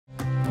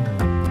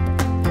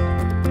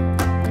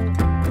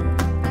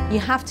You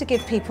have to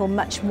give people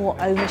much more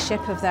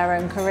ownership of their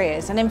own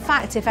careers. And in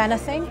fact, if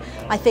anything,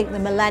 I think the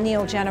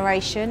millennial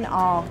generation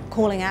are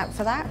calling out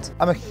for that.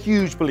 I'm a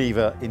huge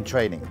believer in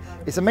training.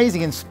 It's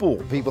amazing in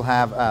sport. People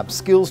have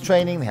skills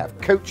training, they have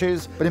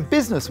coaches. But in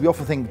business, we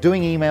often think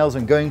doing emails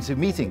and going to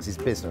meetings is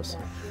business.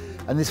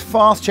 In this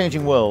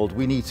fast-changing world,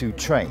 we need to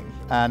train,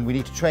 and we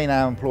need to train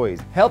our employees.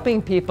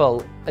 Helping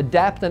people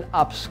adapt and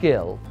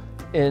upskill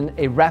in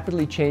a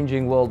rapidly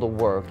changing world of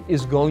work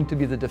is going to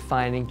be the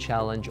defining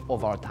challenge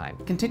of our time.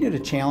 Continue to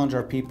challenge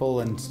our people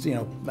and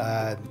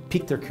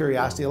pique their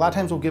curiosity. A lot of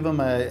times we'll give them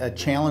a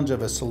challenge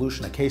of a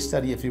solution, a case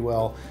study if you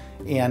will,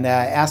 and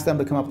ask them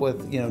to come up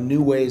with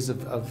new ways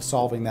of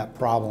solving that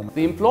problem.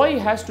 The employee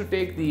has to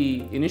take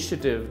the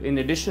initiative, in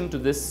addition to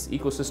this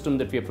ecosystem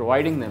that we are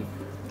providing them,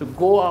 to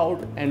go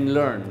out and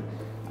learn.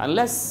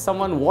 Unless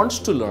someone wants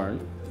to learn,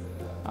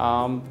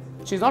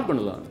 she's not going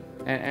to learn.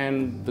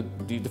 And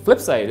the flip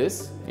side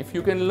is, if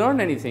you can learn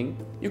anything,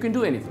 you can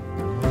do anything.